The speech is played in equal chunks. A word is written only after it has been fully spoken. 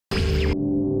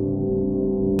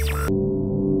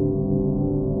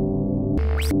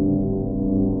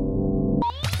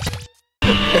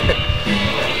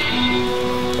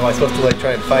I supposed to like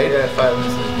try and fight? Yeah, fight. I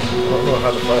don't know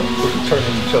how to fight. Turn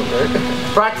into choke, right?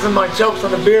 Practicing my chokes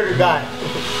on the bearded guy.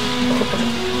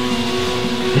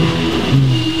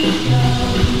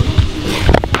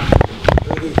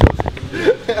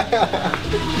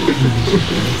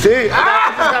 See?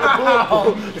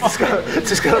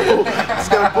 Just gotta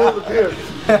pull the beard.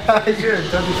 Sure,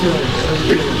 tuck it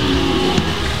in.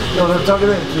 No, tuck it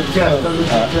in to your chest. Tuck it in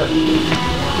to your chest.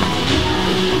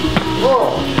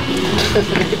 Whoa.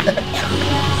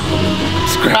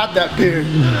 Just grab that beard.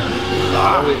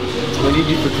 We need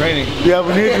you for training. Yeah,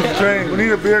 we need you for training. We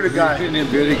need a bearded guy. We need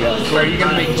a bearded guy. So are you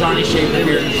gonna make Johnny shave the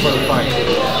beard before the fight?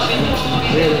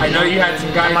 I know you had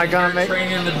some guys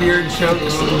training the beard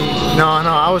chokes. No,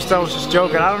 I was just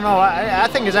joking. I don't know. I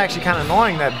think it's actually kind of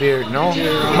annoying, that beard. You know,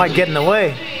 it might get in the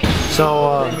way.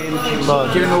 So,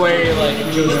 but Get in the way, like,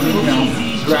 you know,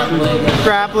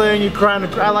 grappling.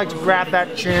 I like to grab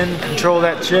that chin, control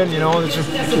that chin. You know, it's just,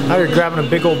 now you're grabbing a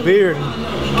big old beard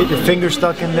and get your finger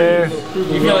stuck in there.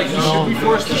 You feel like you should be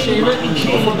forced to shave it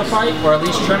before the fight, or at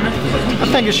least trim it? I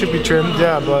think it should be trimmed,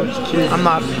 yeah, but I'm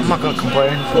not gonna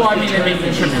complain. Well, I mean, they make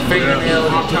you trim your fingernails,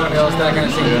 your toenails, that kind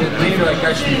of thing. Do you feel like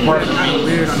that should be part of the fight?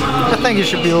 I think it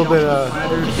should be a little bit, you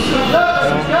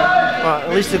know, at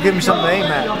least it'll give me something to aim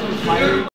at.